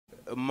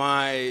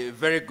my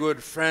very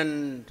good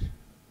friend,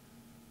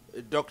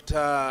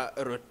 Dr.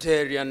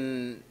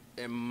 Rotarian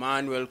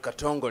Emmanuel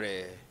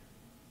Katongore,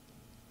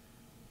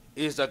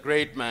 is a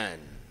great man.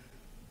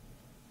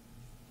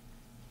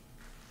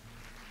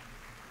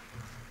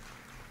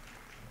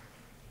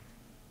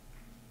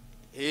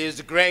 He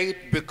is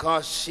great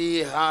because he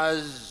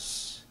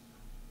has,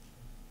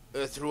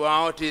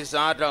 throughout his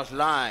adult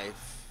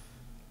life,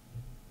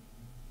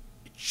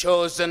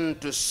 chosen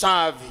to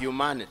serve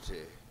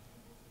humanity.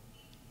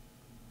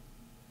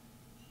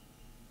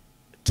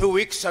 2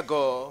 weeks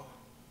ago,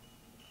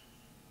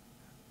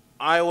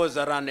 I was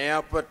at an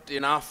airport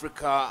in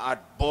Africa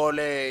at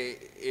Bole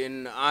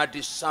in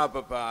Addis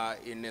Ababa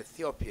in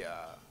Ethiopia,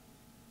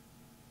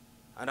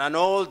 and an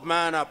old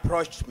man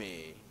approached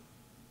me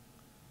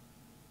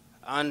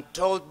and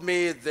told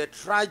me the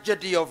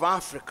tragedy of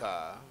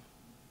Africa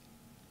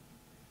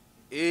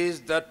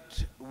is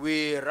that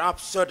we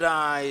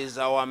rhapsodize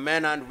our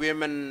men and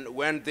women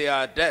when they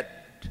are dead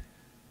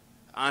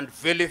and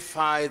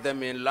vilify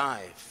them in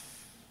life.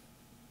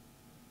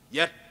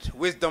 Yet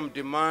wisdom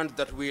demands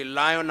that we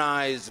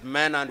lionize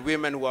men and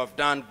women who have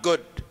done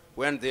good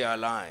when they are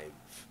alive.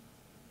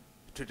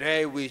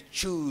 Today we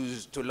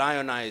choose to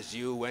lionize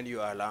you when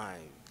you are alive.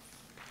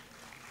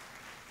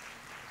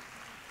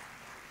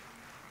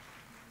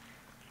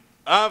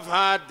 I've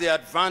had the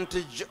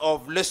advantage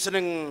of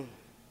listening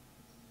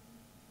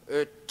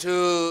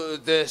to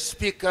the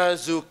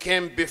speakers who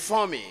came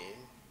before me,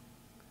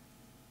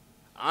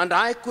 and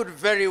I could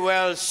very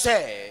well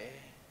say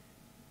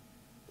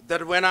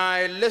that when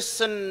I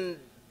listened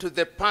to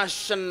the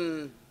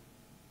passion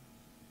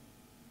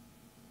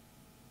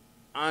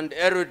and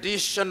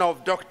erudition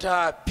of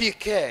Dr.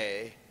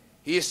 PK,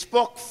 he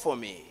spoke for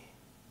me.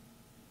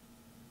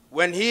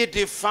 When he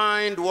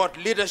defined what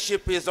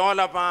leadership is all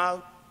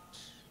about,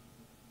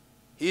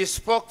 he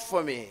spoke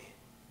for me.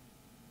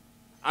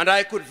 And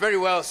I could very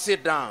well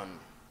sit down,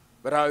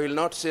 but I will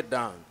not sit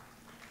down.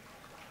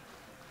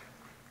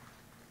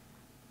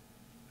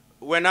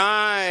 When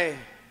I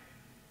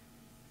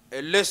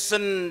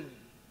listened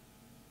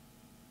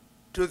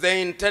to the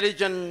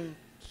intelligent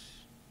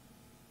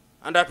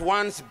and at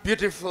once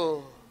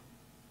beautiful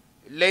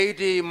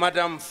lady,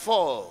 Madame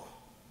Fall,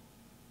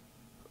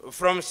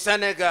 from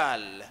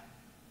Senegal,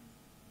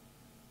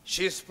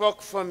 she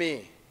spoke for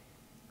me.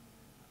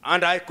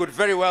 And I could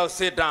very well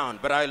sit down,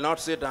 but I will not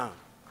sit down.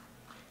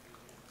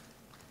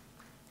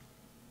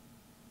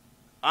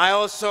 I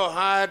also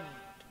had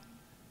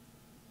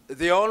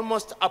the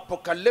almost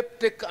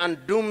apocalyptic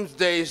and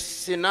doomsday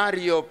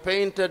scenario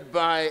painted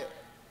by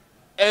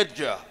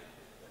Edgar.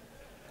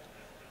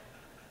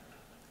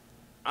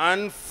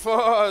 And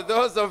for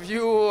those of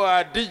you who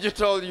are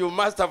digital, you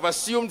must have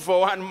assumed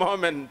for one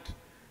moment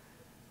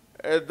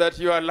that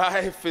your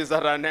life is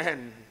at an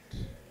end.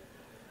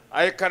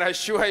 I can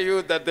assure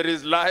you that there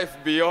is life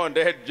beyond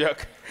Edgar.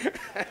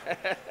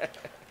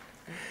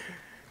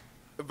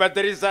 But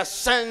there is a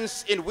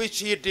sense in which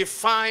he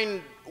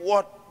defined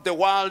what the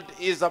world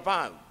is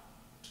about.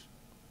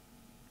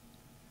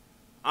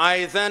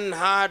 I then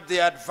had the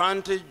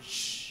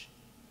advantage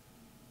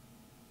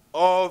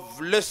of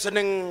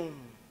listening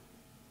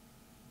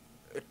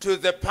to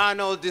the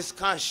panel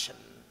discussion.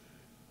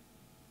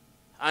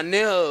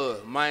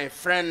 Anil, my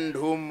friend,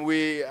 whom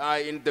we are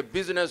in the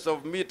business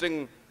of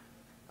meeting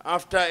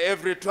after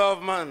every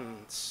 12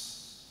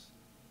 months,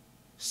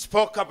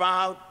 spoke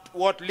about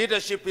what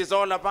leadership is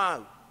all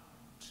about.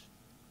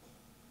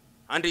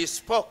 And he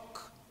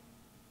spoke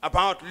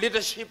about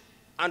leadership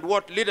and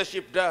what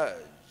leadership does.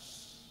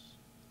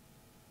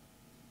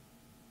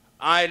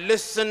 I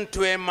listened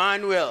to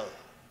Emmanuel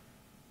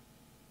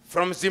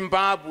from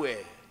Zimbabwe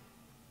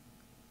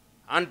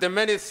and the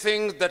many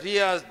things that he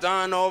has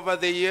done over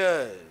the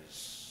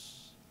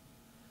years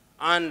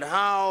and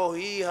how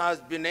he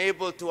has been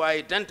able to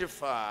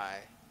identify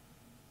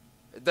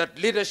that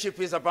leadership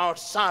is about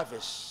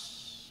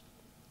service.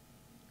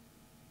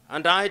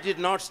 And I did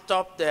not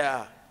stop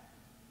there.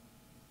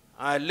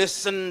 I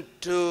listened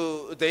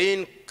to the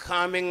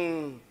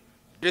incoming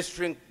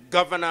district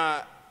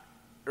governor,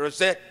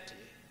 Rossetti,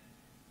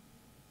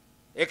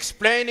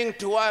 explaining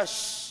to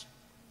us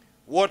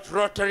what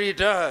Rotary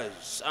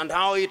does and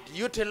how it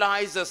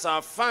utilizes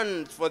our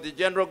funds for the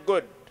general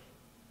good.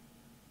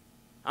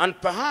 And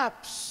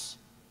perhaps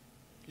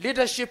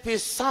leadership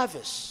is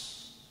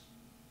service.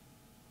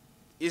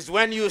 Is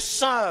when you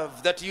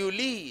serve that you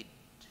lead.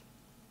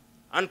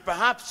 And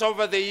perhaps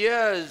over the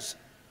years,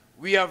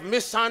 we have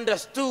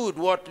misunderstood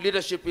what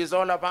leadership is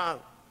all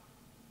about.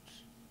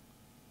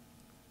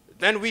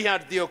 Then we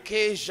had the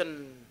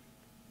occasion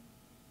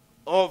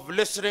of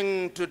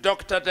listening to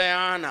Dr.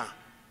 Diana,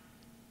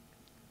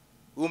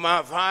 whom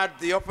I've had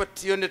the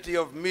opportunity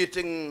of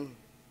meeting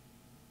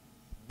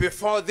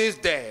before this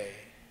day,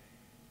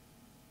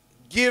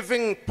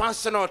 giving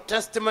personal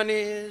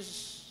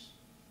testimonies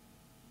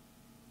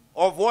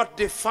of what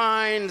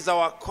defines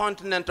our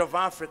continent of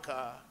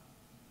Africa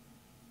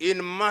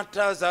in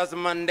matters as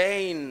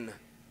mundane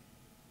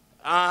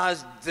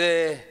as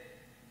the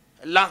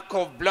lack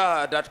of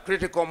blood at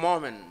critical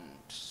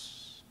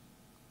moments.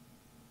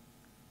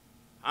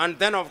 And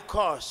then, of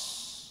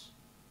course,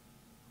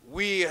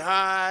 we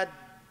had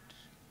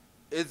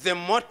the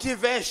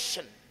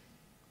motivation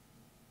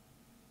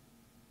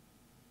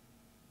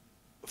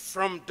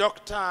from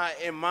Dr.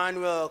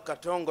 Emmanuel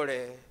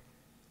Katongole,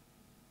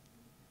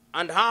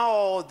 and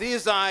how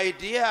this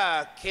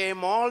idea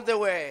came all the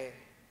way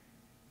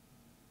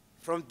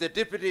from the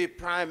Deputy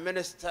Prime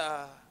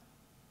Minister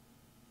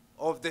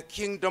of the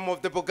Kingdom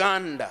of the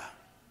Buganda,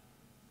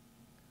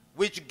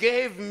 which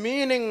gave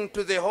meaning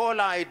to the whole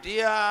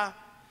idea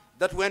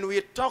that when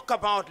we talk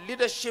about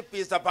leadership,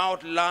 it's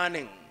about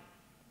learning.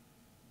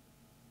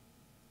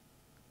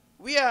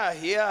 We are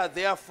here,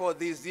 therefore,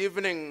 this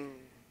evening,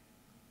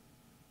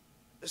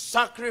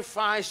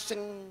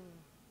 sacrificing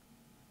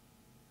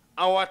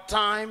our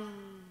time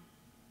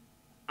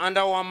and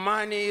our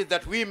money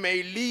that we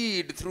may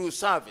lead through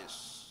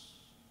service.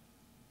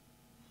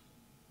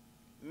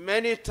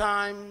 Many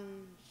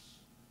times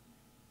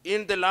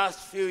in the last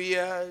few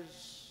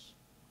years,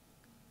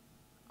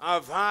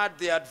 I've had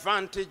the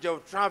advantage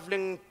of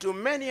traveling to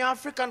many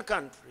African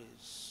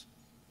countries.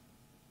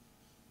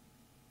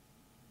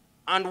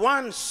 And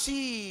one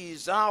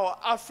sees how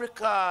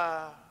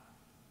Africa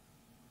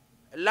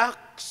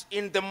lacks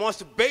in the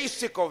most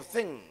basic of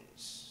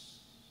things.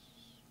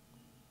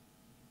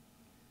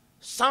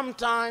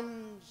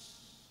 Sometimes,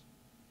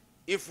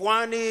 if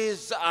one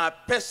is a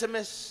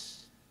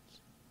pessimist,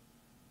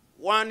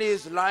 one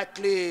is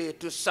likely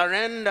to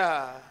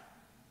surrender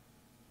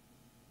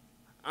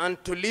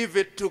and to leave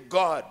it to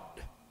God.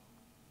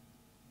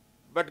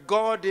 But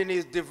God, in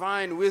His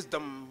divine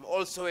wisdom,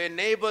 also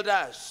enabled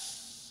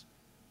us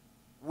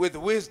with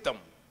wisdom.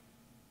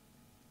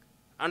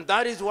 And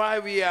that is why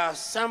we are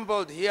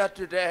assembled here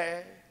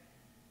today,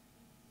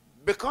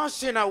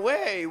 because in a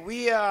way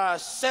we are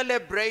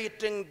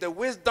celebrating the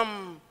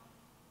wisdom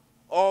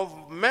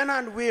of men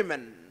and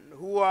women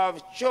who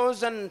have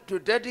chosen to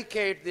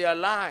dedicate their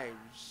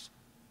lives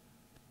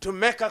to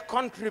make a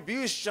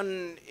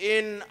contribution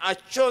in a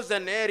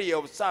chosen area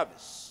of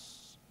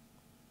service.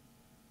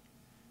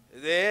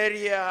 The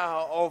area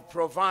of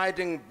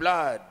providing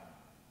blood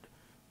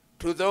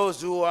to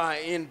those who are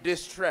in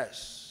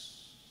distress.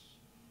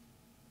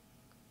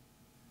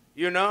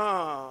 You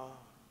know,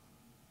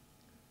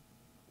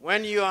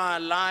 when you are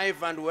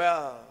alive and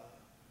well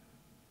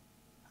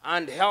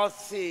and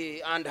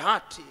healthy and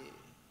hearty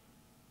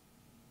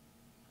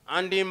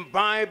and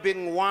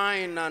imbibing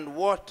wine and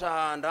water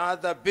and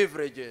other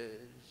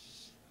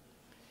beverages,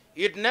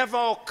 it never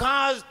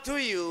occurs to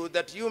you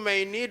that you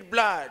may need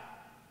blood.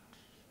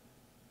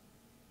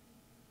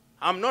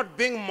 I'm not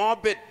being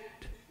morbid,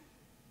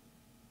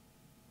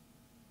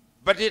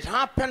 but it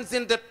happens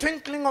in the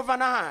twinkling of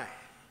an eye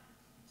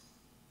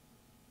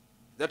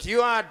that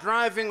you are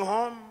driving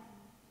home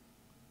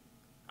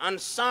and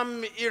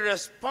some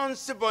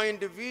irresponsible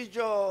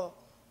individual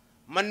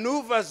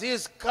maneuvers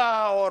his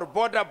car or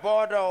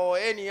border or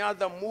any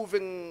other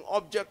moving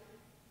object,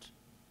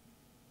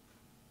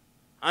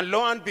 and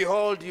lo and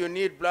behold, you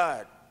need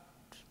blood.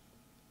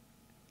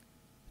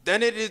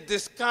 Then it is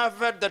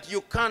discovered that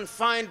you can't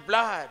find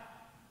blood.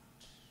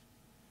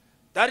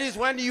 That is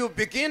when you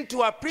begin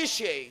to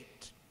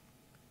appreciate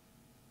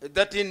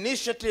that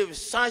initiatives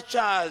such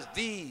as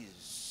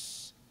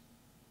these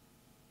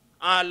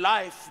are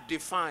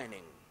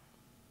life-defining.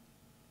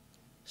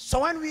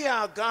 So when we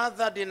are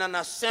gathered in an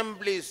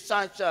assembly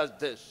such as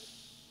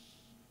this,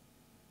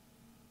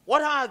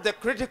 what are the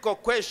critical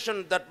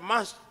questions that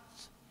must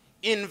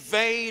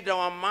invade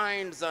our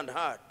minds and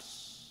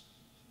hearts?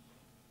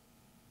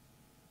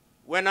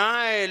 When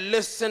I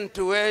listened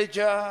to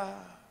Eja,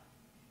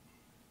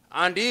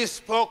 and he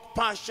spoke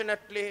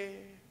passionately,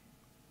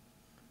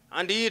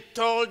 and he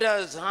told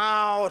us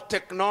how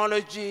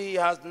technology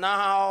has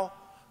now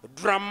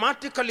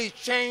dramatically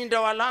changed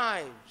our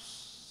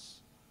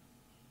lives.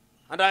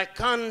 And I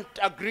can't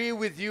agree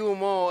with you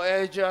more,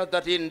 Eja,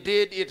 that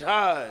indeed it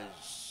has.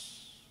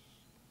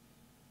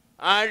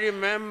 I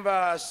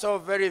remember so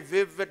very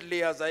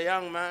vividly as a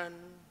young man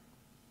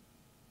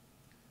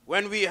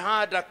when we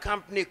had a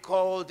company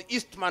called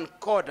Eastman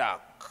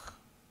Kodak.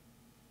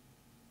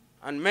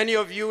 And many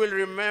of you will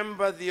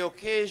remember the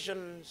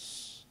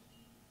occasions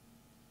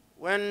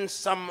when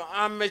some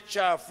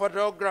amateur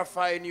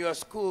photographer in your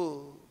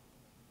school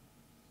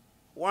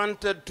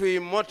wanted to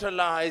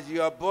immortalize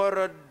your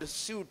borrowed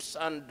suits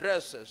and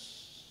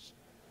dresses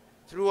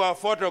through a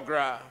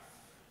photograph.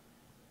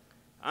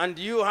 And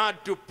you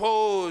had to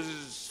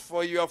pose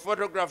for your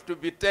photograph to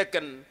be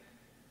taken.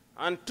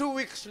 And 2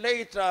 weeks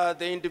later,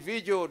 the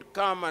individual would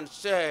come and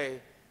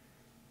say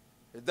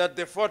that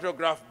the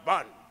photograph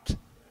burnt.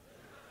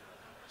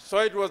 So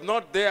it was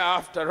not there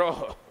after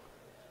all.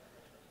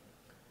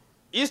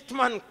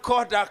 Eastman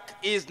Kodak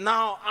is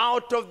now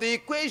out of the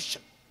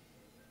equation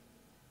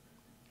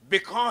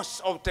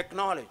because of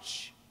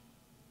technology.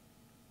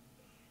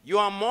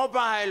 Your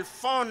mobile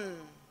phone,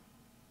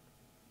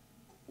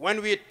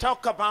 when we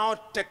talk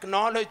about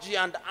technology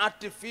and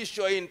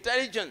artificial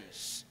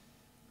intelligence,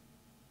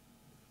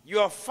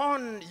 your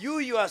phone, you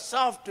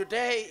yourself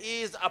today,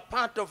 is a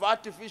part of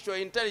artificial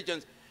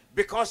intelligence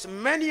Because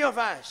many of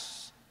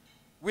us,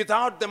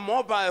 without the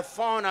mobile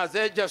phone, as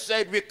they just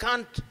said, we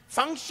can't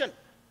function.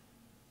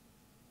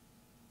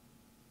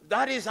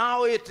 That is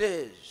how it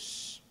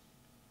is.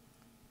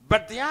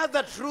 But the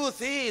other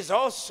truth is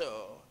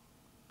also,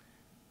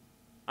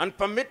 and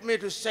permit me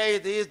to say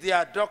this, there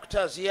are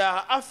doctors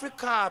here,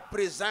 Africa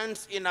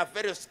presents in a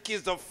very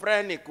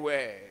schizophrenic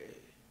way.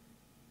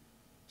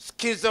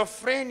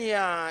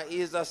 Schizophrenia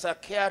is a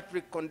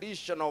psychiatric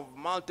condition of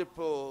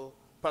multiple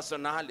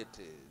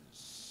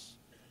personalities.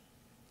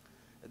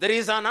 There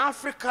is an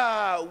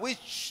Africa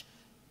which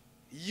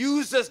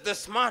uses the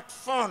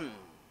smartphone,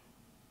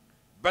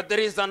 but there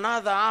is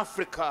another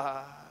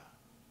Africa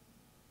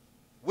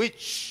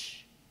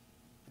which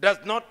does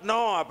not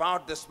know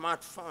about the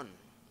smartphone.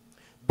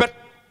 But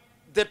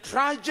the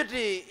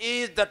tragedy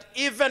is that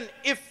even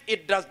if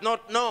it does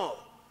not know,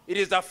 it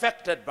is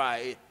affected by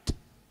it.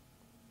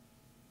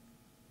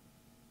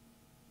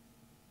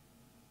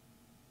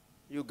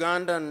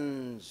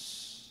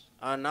 Ugandans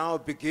are now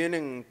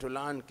beginning to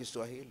learn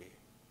Kiswahili.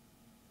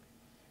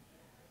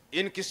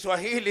 In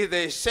Kiswahili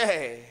they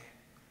say,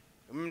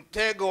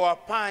 mtego wa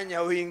panya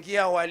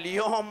huingia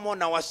waliomo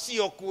na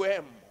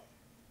wasiokuwemo.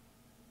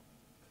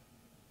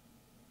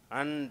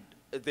 And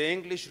the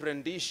English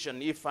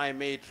rendition, if I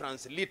may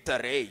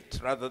transliterate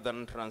rather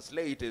than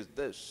translate, is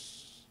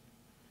this: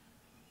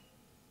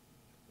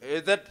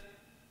 that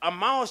a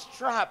mouse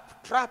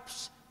trap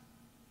traps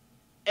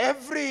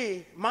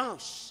every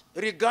mouse,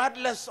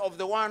 regardless of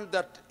the one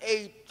that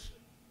ate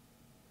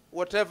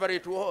whatever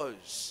it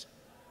was.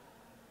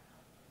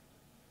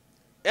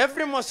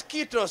 Every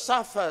mosquito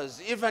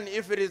suffers, even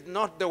if it is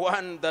not the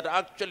one that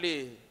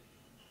actually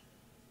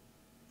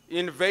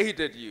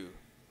invaded you,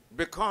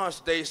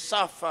 because they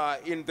suffer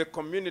in the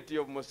community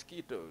of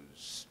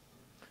mosquitoes.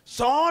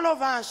 So all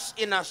of us,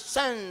 in a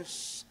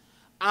sense,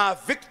 are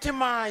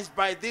victimized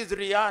by these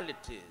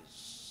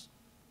realities.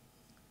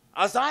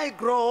 As I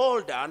grow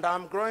older, and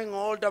I'm growing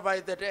older by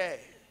the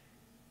day,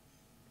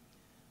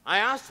 I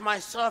ask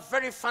myself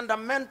very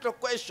fundamental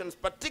questions,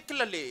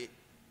 particularly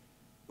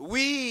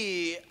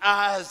we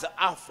as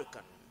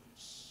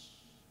Africans.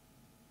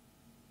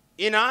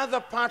 In other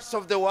parts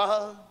of the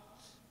world,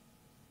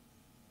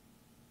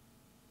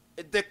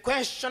 the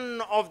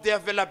question of the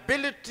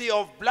availability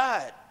of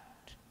blood,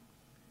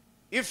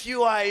 if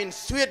you are in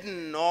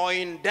Sweden or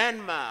in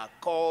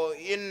Denmark or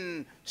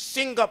in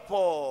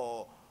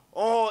Singapore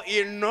or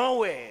in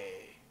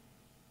Norway,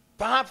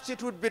 perhaps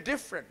it would be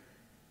different.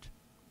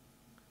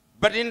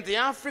 But in the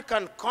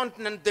African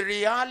continent, the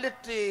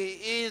reality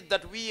is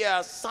that we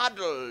are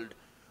saddled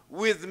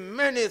with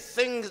many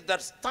things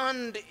that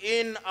stand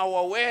in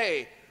our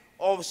way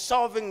of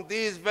solving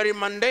these very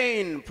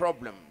mundane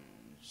problems.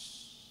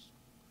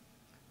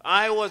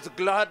 I was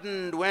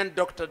gladdened when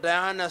Dr.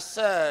 Diana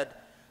said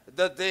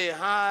that they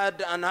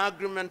had an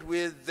agreement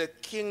with the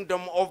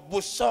kingdom of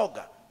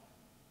Busoga.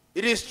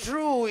 It is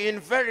true in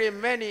very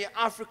many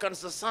African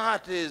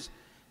societies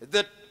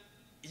that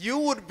you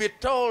would be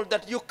told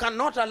that you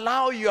cannot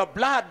allow your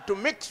blood to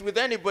mix with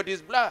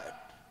anybody's blood.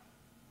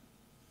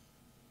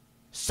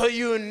 So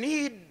you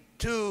need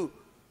to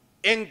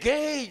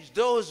engage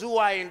those who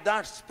are in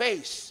that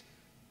space,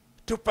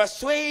 to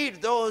persuade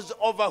those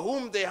over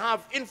whom they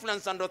have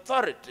influence and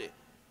authority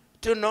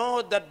to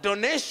know that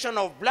donation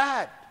of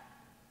blood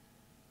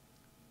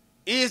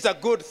is a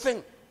good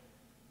thing,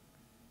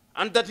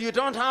 and that you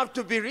don't have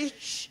to be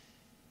rich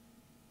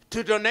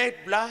to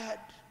donate blood.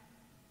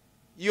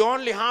 You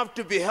only have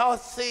to be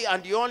healthy,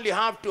 and you only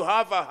have to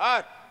have a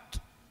heart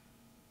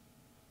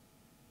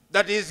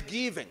that is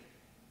giving.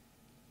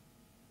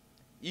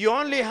 You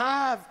only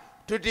have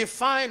to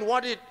define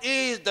what it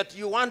is that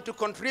you want to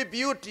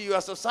contribute to your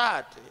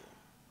society.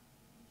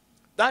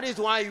 That is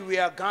why we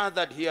are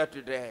gathered here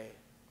today.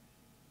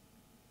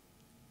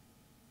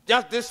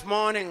 Just this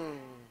morning,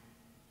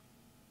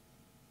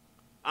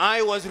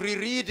 I was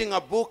rereading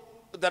a book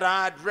that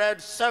I had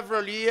read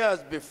several years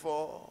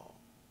before.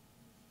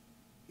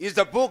 It's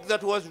a book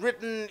that was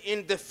written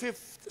in the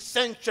 5th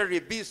century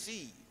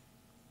BC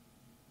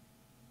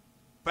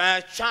by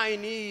a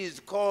Chinese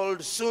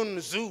called Sun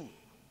Tzu.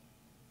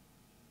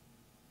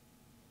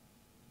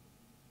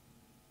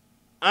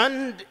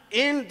 And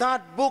in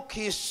that book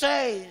he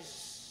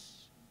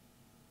says,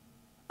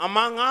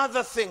 among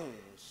other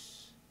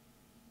things,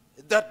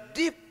 that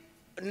deep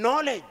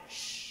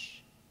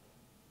knowledge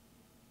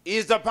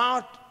is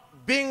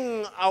about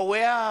being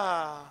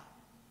aware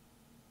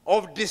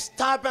of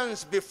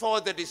disturbance before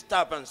the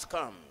disturbance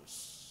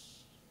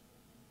comes.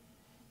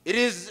 It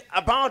is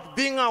about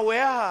being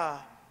aware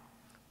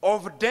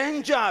of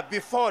danger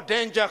before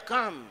danger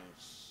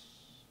comes.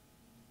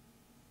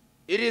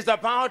 It is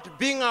about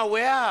being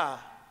aware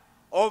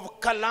of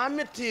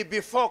calamity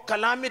before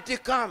calamity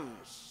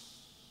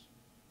comes.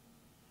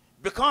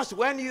 Because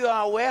when you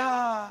are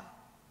aware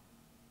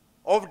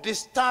of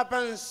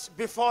disturbance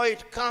before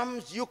it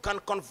comes, you can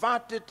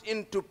convert it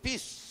into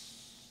peace.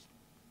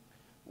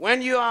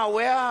 When you are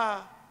aware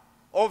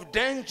of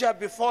danger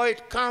before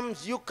it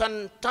comes, you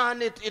can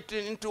turn it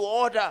into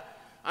order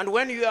And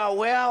when you are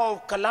aware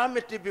of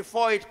calamity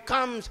before it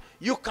comes,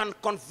 you can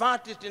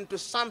convert it into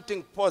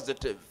something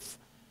positive.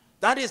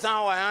 That is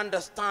how I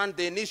understand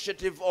the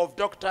initiative of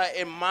Dr.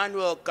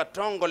 Emmanuel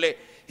Katongole.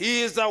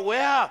 He is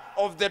aware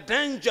of the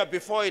danger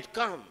before it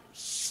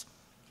comes.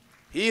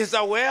 He is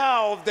aware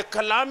of the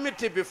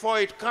calamity before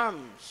it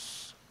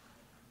comes.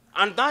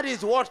 And that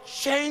is what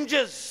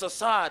changes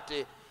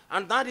society,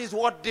 and that is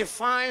what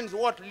defines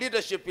what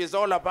leadership is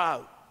all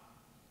about.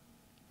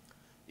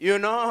 You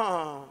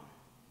know,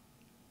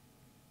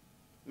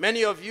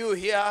 many of you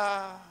here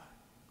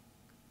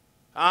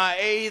are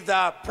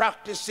either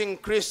practicing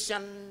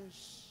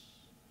Christians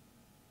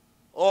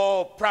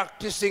or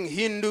practicing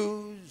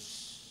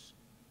Hindus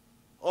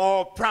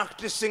or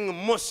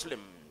practicing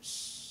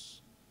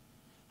Muslims.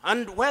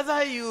 And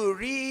whether you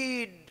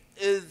read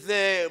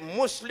the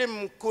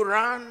Muslim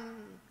Quran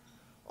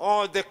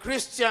or the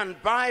Christian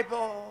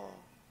Bible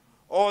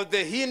or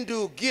the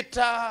Hindu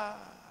Gita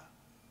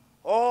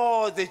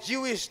or the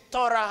Jewish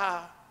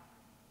Torah,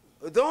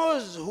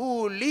 those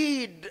who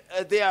lead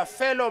their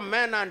fellow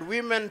men and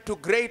women to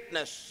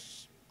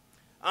greatness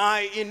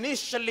are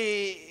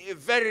initially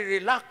very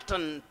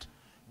reluctant,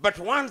 but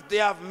once they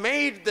have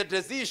made the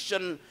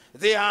decision,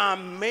 they are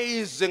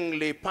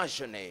amazingly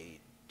passionate.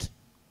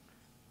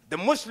 The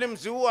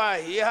Muslims who are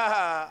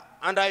here,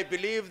 and I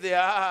believe they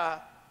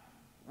are,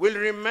 will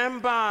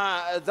remember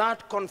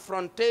that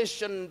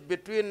confrontation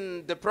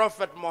between the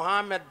Prophet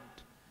Muhammad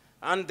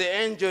and the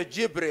angel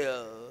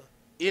Jibril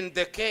in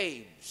the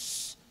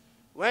caves.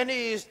 When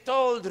he is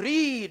told,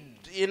 read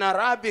in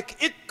Arabic,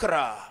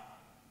 Ikra,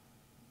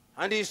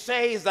 and he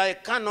says, I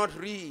cannot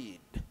read.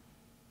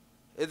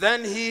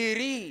 Then he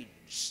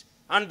reads,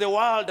 and the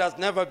world has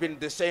never been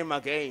the same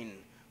again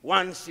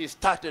once he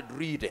started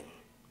reading.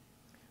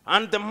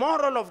 And the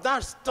moral of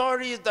that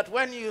story is that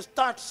when you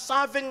start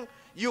serving,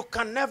 you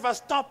can never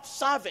stop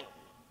serving.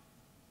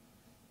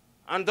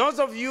 And those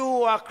of you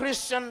who are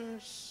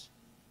Christians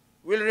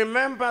will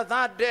remember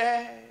that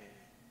day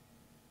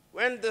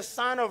when the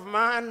Son of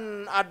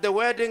Man at the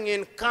wedding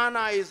in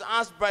Cana is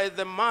asked by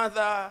the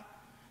mother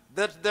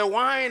that the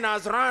wine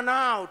has run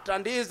out,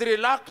 and he is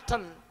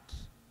reluctant.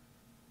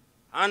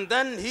 And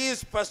then he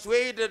is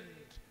persuaded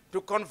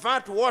to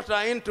convert water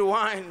into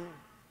wine.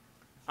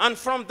 And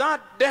from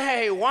that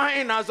day,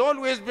 wine has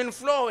always been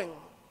flowing.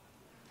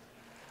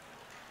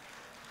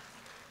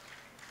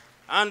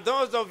 And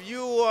those of you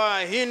who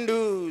are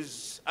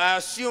Hindus, I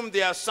assume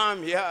there are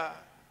some here,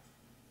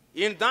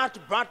 in that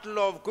battle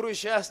of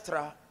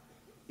Kurukshetra,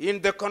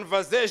 in the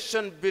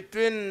conversation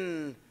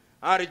between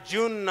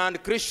Arjuna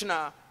and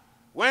Krishna,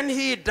 when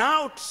he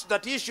doubts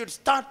that he should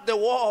start the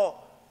war,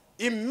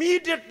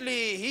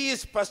 immediately he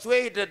is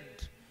persuaded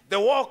the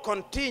war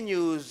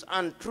continues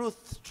and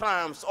truth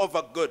triumphs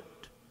over good.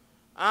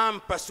 I'm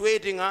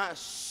persuading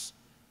us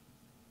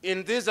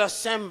in this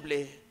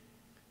assembly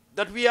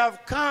that we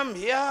have come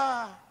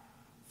here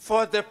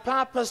for the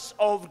purpose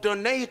of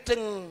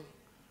donating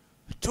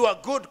to a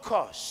good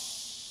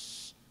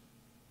cause.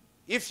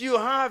 If you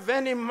have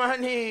any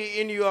money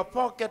in your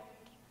pocket,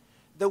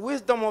 the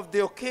wisdom of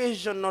the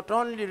occasion not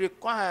only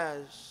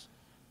requires,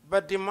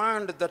 but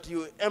demands that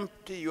you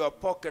empty your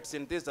pockets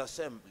in this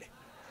assembly.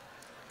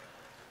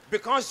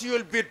 Because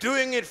you'll be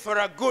doing it for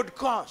a good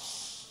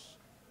cause.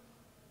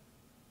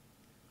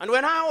 And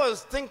when I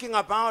was thinking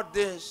about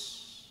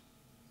this,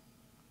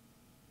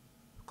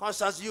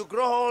 because as you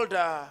grow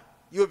older,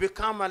 you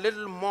become a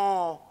little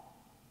more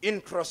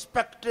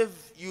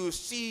introspective, you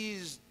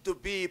cease to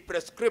be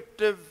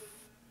prescriptive,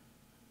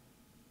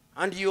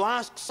 and you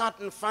ask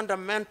certain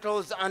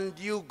fundamentals, and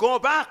you go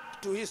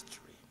back to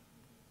history.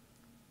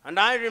 And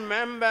I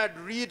remembered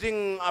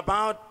reading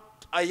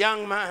about a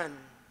young man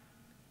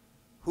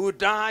who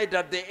died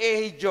at the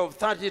age of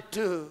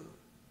 32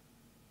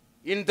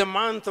 in the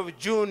month of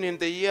June in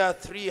the year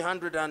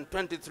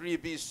 323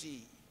 BC.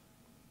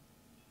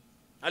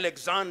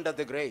 Alexander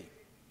the Great.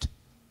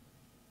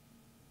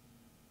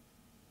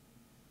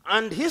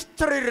 And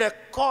history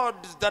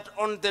records that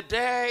on the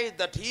day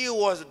that he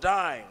was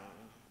dying,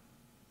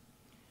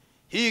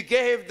 he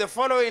gave the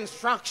following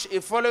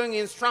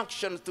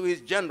instructions to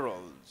his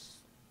generals,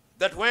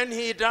 that when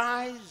he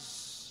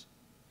dies,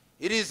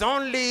 it is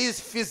only his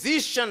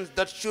physicians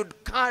that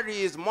should carry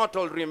his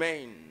mortal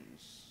remains.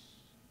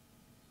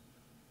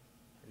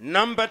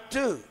 Number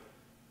 2,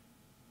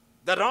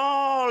 that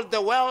all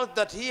the wealth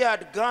that he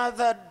had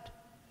gathered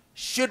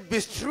should be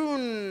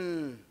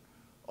strewn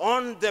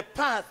on the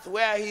path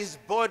where his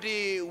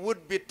body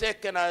would be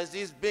taken as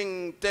he's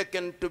being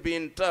taken to be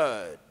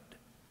interred.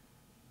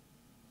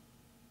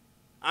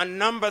 And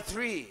number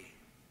 3,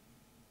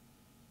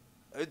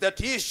 that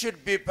he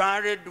should be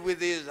buried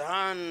with his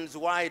hands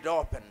wide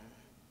open.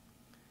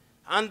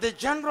 And the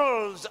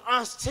generals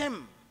asked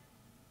him,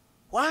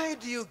 why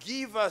do you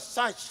give us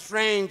such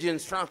strange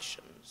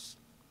instructions?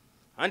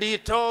 And he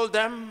told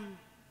them,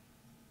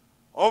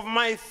 of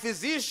my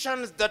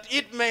physicians, that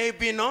it may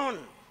be known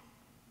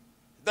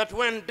that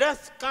when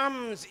death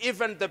comes,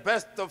 even the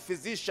best of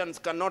physicians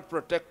cannot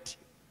protect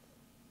you.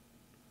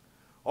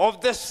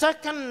 Of the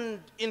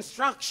second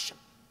instruction,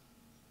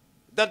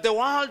 that the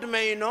world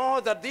may know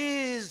that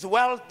this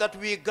wealth that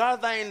we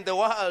gather in the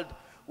world,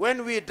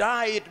 when we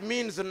die, it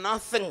means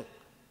nothing.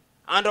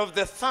 And of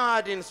the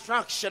third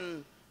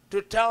instruction,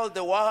 to tell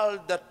the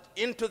world that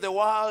into the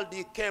world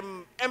he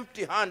came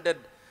empty-handed,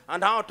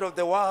 and out of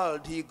the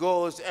world he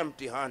goes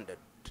empty-handed.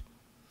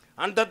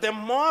 And that the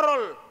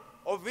moral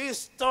of his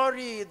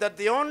story, that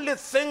the only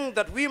thing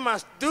that we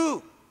must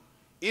do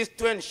is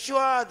to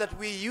ensure that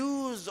we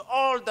use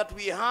all that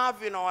we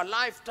have in our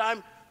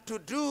lifetime to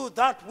do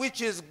that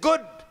which is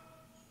good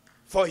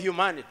for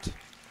humanity.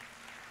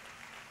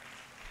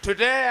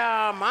 Today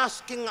I'm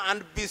asking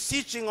and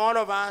beseeching all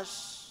of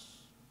us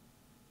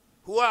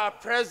who are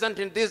present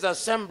in this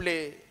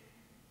assembly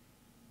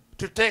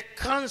to take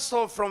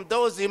counsel from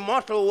those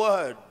immortal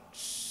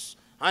words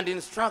and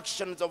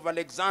instructions of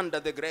Alexander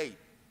the Great.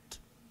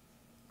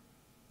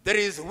 There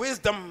is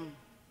wisdom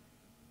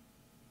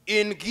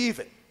in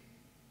giving.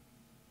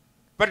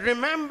 But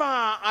remember,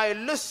 I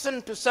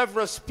listened to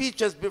several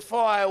speeches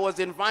before I was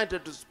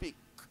invited to speak.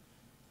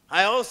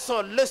 I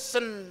also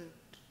listened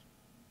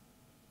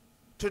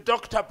to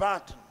Dr.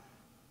 Barton,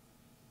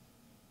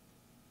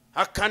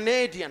 a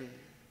Canadian,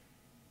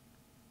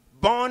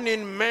 born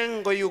in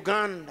Mengo,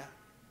 Uganda,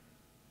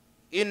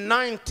 in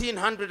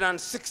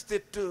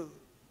 1962.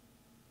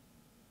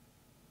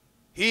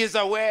 He is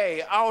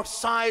away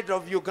outside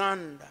of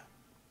Uganda.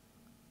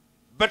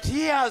 But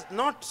he has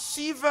not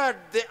severed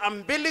the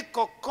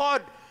umbilical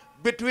cord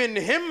between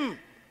him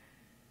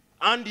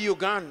and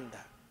Uganda.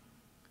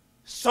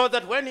 So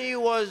that when he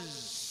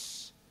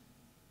was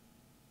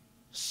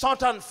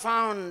sought and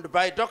found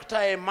by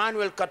Dr.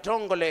 Emmanuel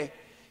Katongole,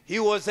 he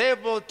was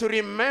able to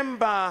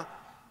remember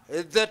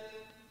that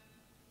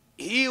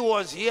he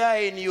was here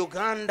in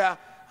Uganda,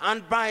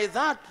 and by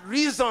that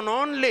reason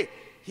only,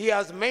 he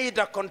has made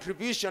a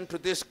contribution to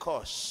this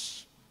cause.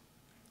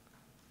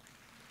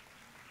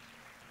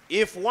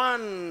 If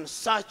one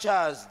such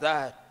as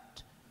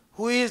that,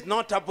 who is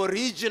not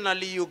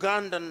aboriginally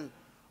Ugandan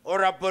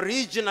or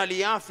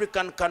aboriginally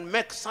African, can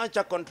make such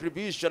a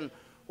contribution,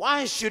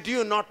 why should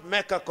you not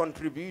make a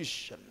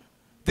contribution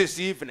this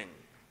evening?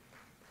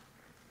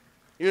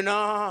 You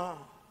know,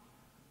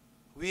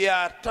 we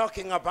are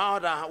talking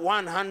about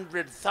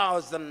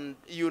 100,000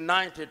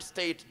 United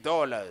States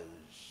dollars.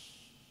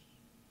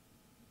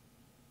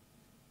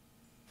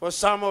 For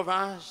some of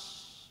us,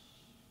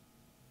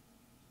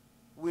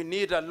 we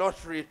need a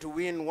lottery to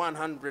win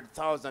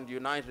 100,000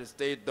 United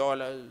States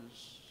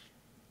dollars.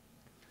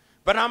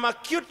 But I'm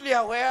acutely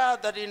aware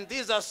that in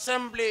this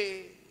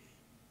assembly,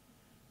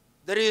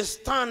 there is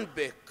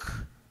Stanbic,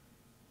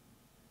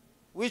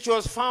 which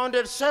was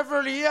founded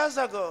several years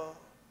ago.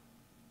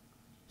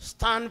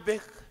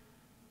 Stanbic,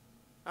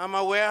 I'm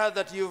aware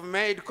that you've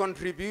made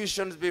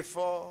contributions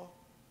before,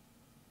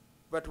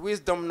 but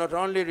wisdom not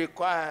only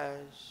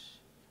requires,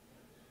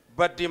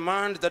 but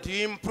demands that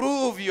you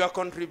improve your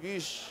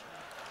contribution.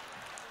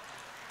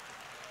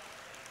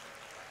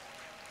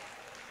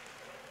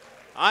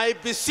 I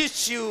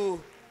beseech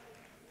you,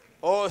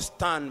 O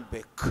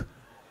Stanbic.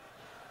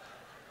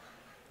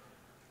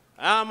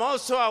 I am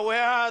also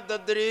aware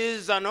that there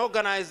is an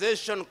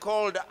organization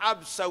called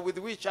ABSA with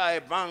which I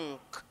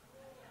bank.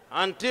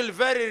 Until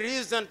very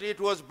recently, it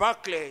was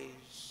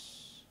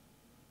Barclays.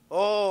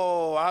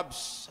 Oh,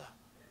 ABSA.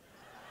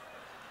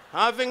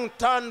 Having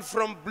turned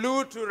from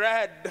blue to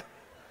red,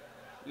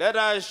 let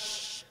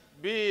it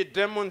be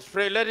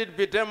demonstrated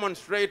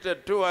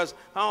to us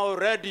how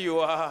red you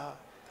are.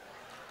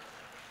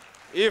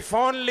 If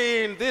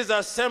only in this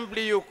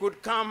assembly you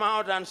could come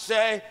out and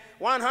say,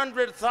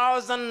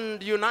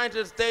 100,000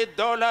 United States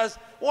dollars,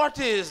 what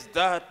is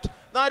that?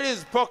 That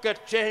is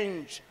pocket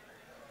change.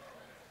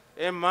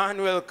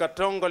 Emmanuel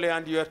Katongole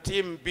and your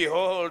team,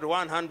 behold,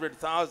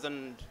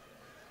 100,000.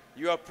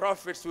 Your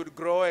profits would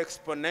grow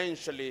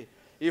exponentially.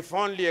 If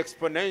only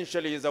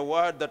exponentially is a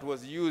word that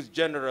was used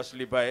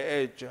generously by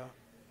Asia.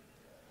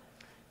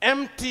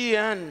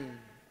 MTN.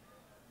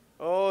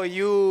 Oh,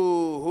 you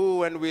who,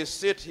 when we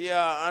sit here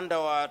under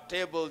our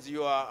tables,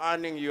 you are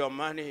earning your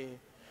money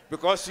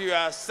because you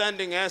are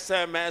sending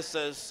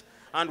SMSs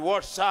and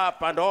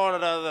WhatsApp and all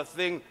that other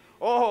thing.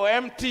 Oh,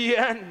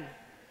 MTN.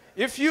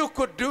 If you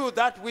could do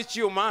that which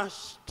you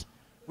must,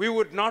 we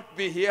would not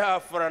be here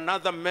for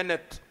another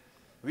minute.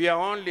 We are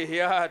only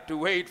here to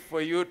wait for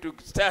you to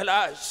tell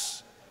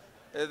us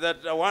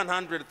that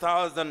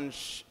 100,000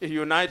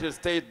 United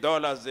States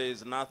dollars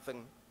is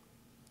nothing.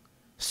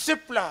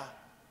 Cipla,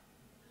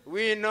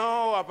 we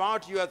know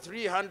about your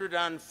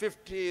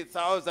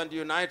 350,000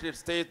 United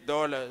States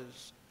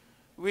dollars.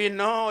 We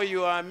know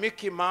you are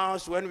Mickey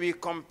Mouse when we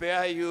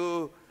compare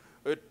you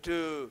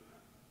to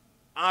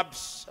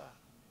ABSA.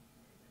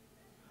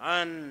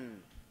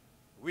 And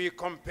we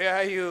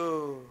compare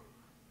you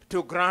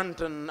to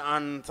Granton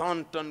and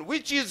Thornton,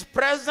 which is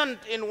present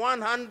in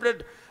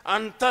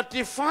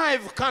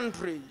 135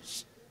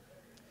 countries.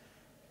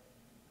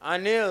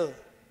 Anil,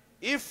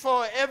 if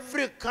for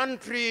every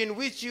country in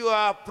which you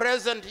are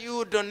present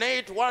you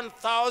donate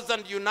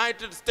 1,000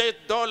 United States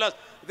dollars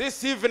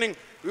this evening,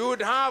 we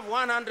would have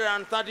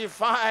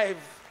 135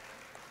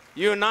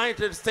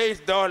 United States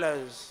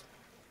dollars.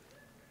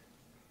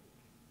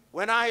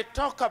 When I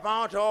talk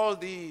about all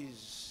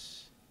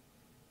these,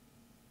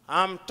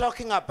 I'm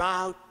talking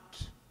about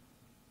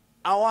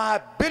our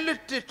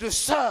ability to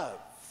serve.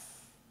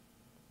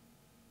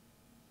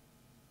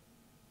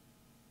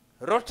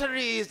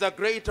 Rotary is a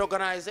great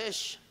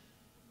organization.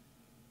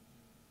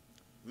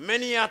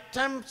 Many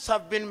attempts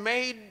have been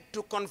made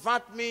to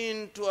convert me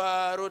into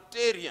a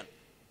Rotarian,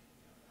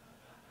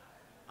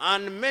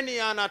 and many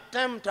an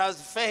attempt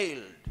has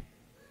failed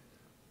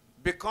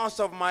because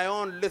of my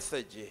own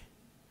lethargy.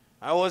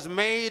 I was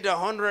made a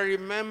honorary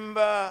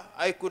member.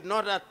 I could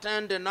not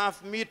attend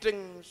enough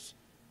meetings,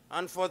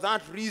 and for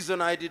that reason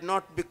I did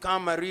not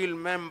become a real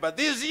member.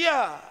 This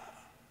year,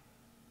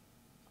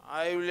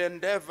 I will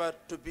endeavor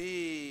to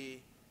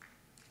be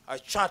a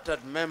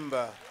chartered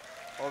member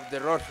of the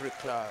Rotary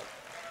Club.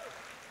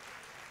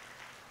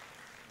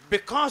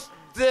 Because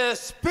the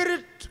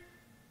spirit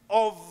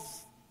of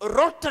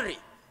Rotary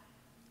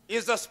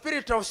is a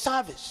spirit of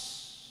service.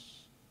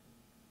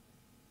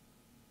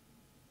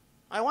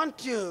 I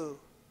want you,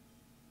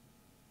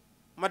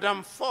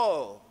 Madam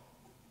Fo,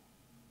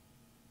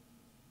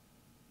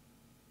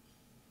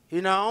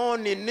 in our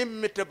own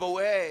inimitable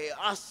way,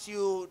 ask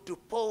you to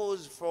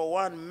pause for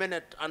 1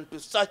 minute and to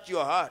search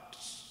your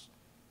hearts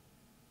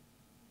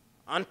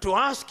and to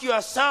ask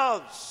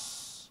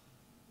yourselves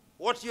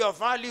what your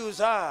values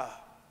are.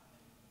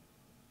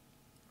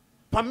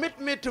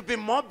 Permit me to be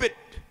morbid,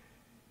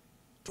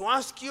 to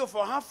ask you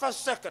for half a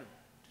second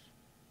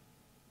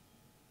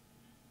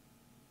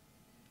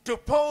to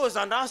pause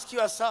and ask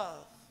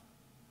yourself,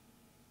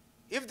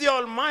 if the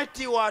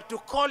Almighty were to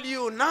call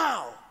you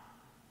now,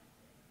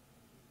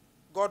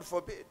 God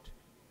forbid,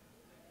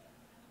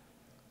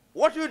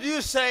 what would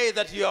you say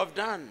that you have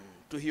done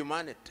to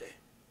humanity?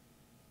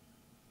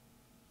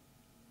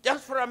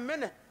 Just for a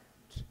minute.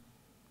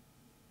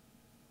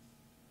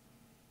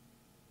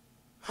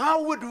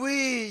 How would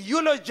we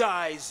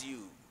eulogize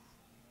you?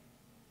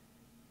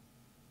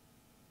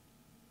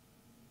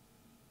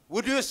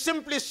 Would you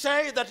simply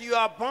say that you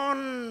are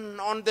born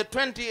on the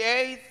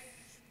 28th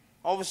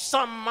of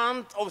some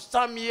month of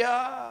some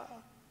year,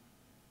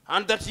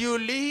 and that you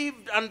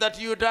lived and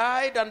that you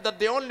died, and that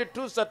the only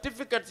two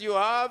certificates you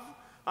have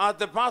are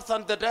the birth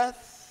and the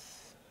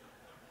death?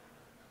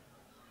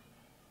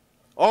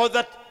 Or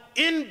that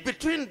in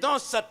between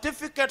those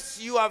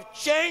certificates you have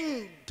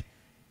changed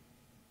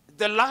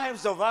the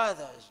lives of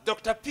others?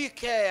 Dr.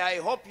 PK, I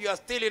hope you are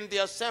still in the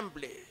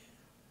assembly.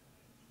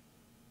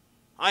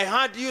 I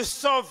heard you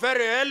so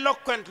very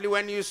eloquently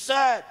when you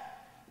said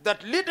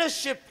that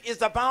leadership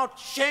is about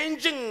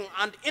changing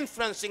and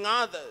influencing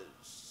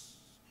others.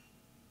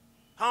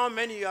 How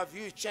many have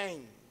you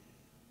changed?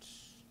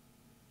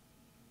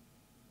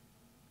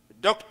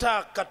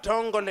 Dr.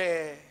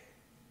 Katongole,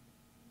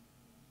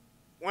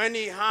 when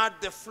he had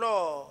the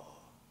floor,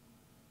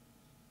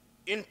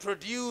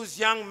 introduced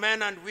young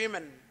men and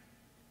women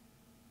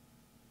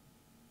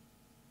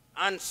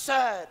and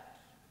said,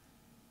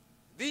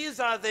 these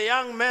are the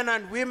young men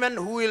and women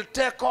who will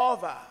take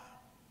over.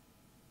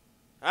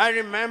 I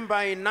remember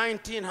in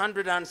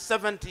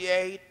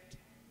 1978,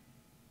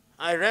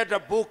 I read a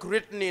book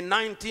written in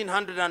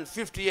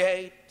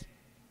 1958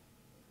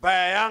 by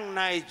a young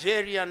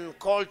Nigerian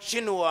called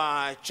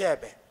Chinua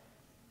Achebe.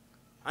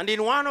 And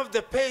in one of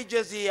the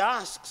pages he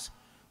asks,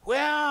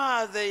 where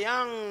are the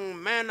young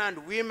men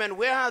and women,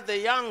 where are the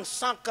young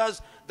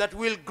suckers that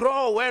will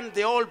grow when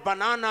the old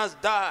bananas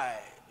die?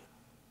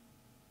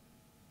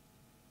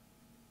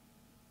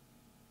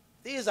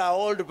 These are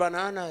old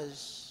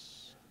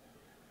bananas.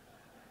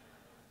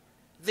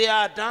 They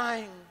are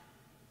dying.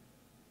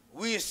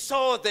 We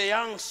saw the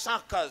young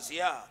suckers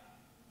here,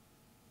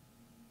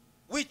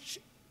 which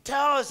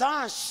tells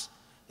us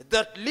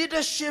that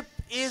leadership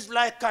is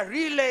like a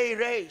relay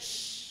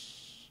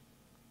race,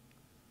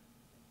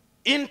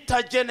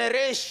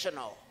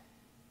 intergenerational.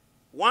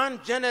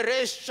 One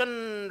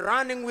generation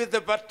running with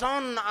the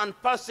baton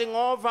and passing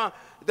over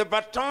the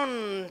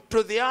baton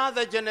to the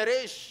other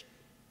generation.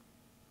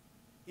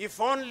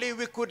 If only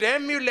we could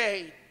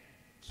emulate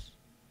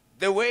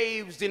the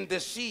waves in the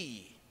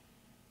sea.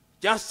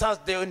 Just as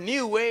the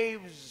new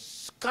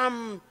waves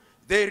come,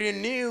 they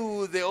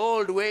renew the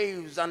old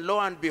waves, and lo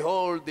and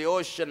behold, the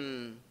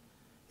ocean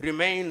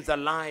remains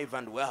alive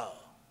and well.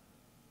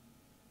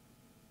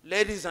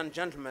 Ladies and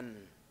gentlemen,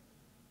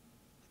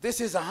 this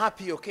is a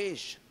happy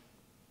occasion.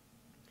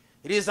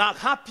 It is a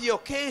happy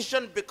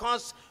occasion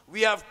because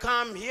we have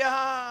come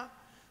here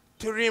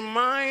to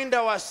remind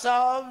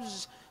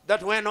ourselves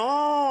that when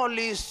all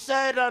is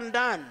said and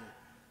done,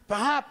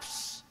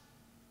 perhaps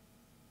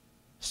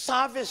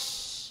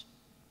service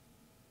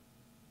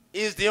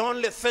is the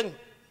only thing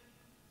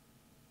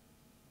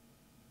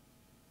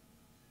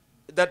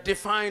that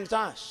defines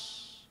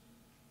us.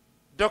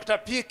 Dr.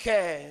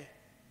 PK,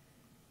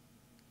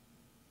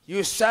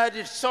 you said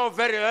it so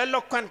very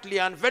eloquently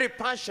and very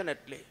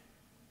passionately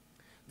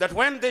that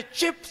when the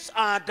chips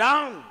are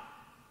down,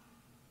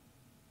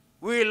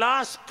 we'll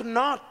ask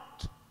not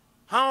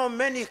how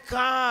many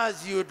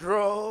cars you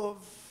drove,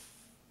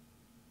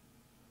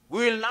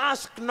 We'll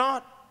ask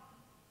not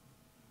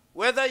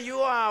whether you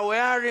are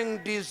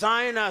wearing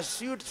designer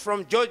suits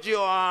from Giorgio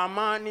or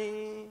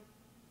Armani.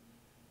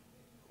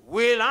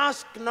 We'll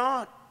ask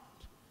not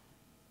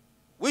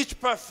which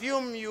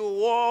perfume you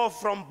wore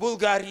from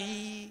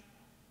Bulgaria.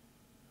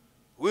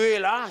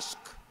 We'll ask,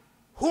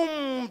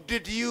 whom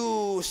did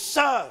you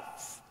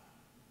serve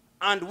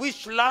and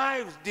which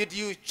lives did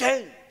you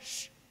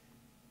change?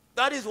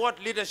 That is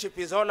what leadership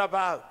is all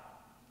about.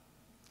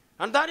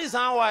 And that is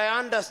how I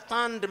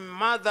understand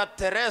Mother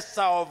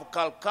Teresa of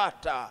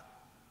Calcutta,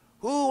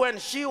 who, when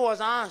she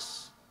was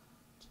asked,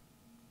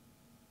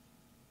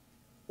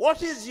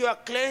 what is your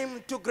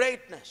claim to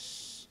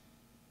greatness?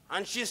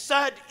 And she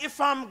said,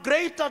 if I'm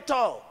great at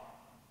all,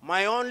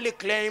 my only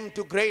claim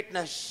to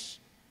greatness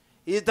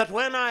is that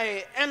when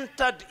I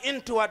entered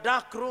into a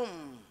dark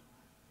room,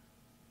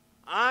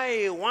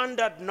 I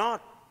wondered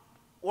not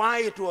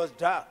why it was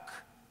dark,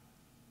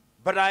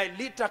 but I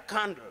lit a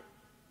candle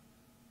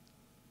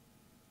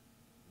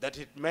that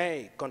it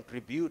may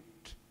contribute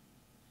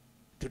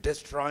to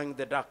destroying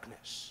the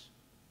darkness.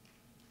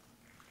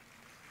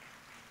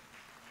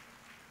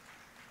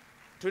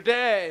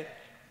 Today,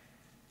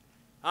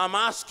 I'm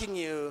asking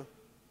you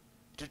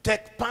to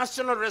take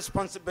personal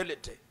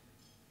responsibility.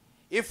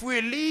 If we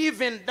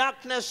live in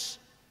darkness,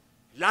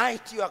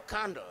 light your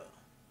candle.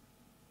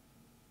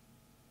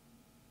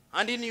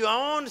 And in your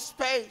own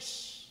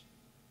space,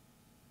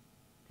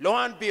 lo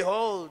and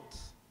behold,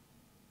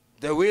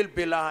 there will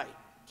be light.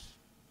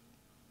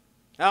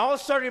 I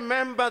also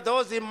remember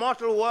those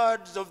immortal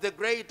words of the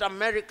great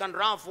American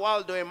Ralph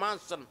Waldo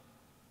Emerson,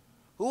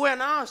 who,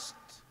 when asked,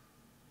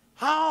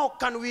 how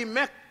can we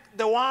make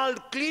the world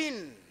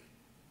clean?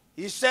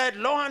 He said,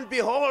 lo and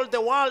behold,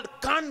 the world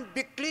can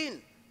be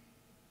clean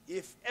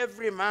if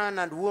every man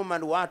and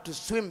woman were to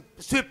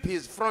sweep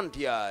his front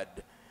yard.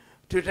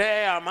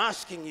 Today I'm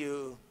asking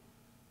you,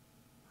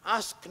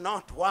 ask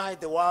not why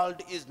the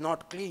world is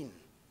not clean.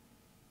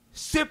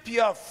 Sweep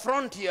your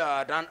front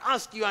yard and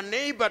ask your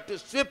neighbor to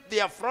sweep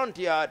their front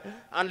yard,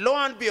 and lo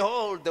and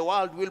behold, the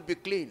world will be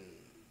clean.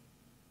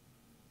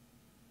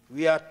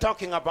 We are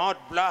talking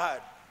about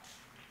blood.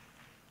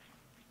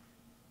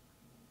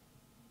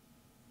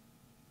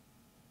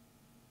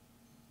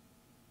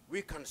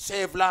 We can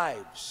save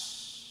lives.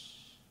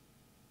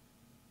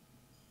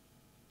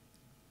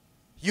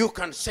 You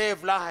can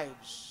save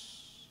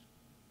lives.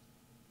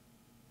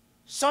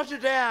 So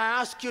today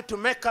I ask you to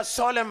make a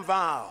solemn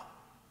vow.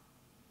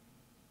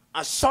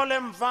 A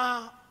solemn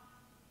vow,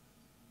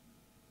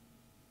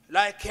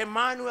 like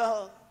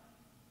Emmanuel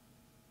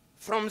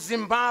from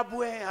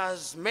Zimbabwe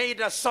has made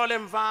a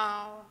solemn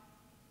vow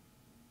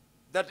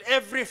that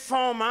every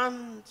 4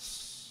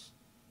 months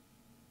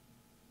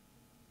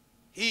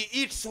he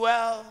eats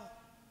well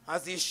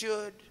as he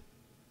should,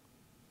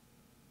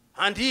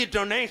 and he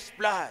donates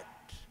blood.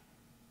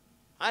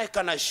 I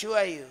can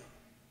assure you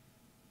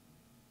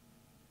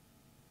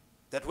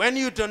that when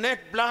you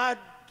donate blood,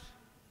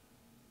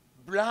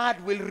 blood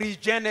will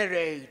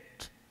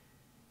regenerate,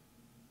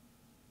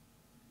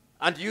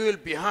 and you will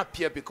be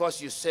happier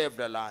because you saved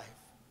a life.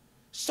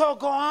 So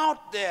go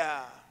out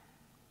there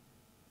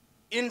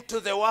into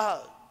the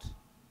world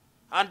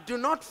and do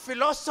not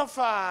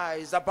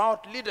philosophize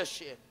about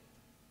leadership.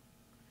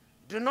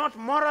 Do not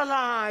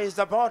moralize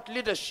about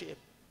leadership.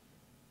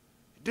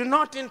 Do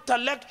not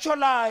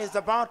intellectualize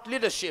about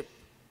leadership,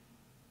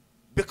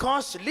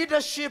 because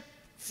leadership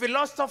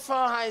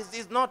philosophized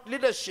is not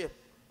leadership.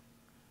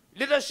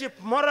 Leadership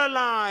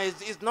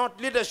moralized is not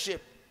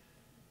leadership.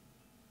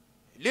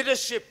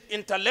 Leadership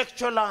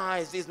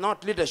intellectualized is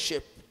not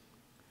leadership.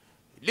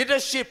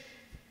 Leadership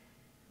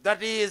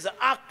that is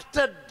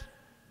acted,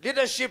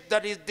 leadership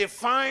that is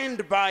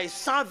defined by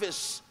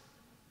service,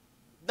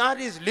 that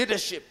is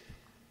leadership.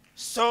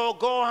 So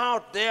go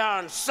out there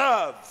and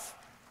serve.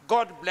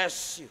 God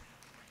bless you.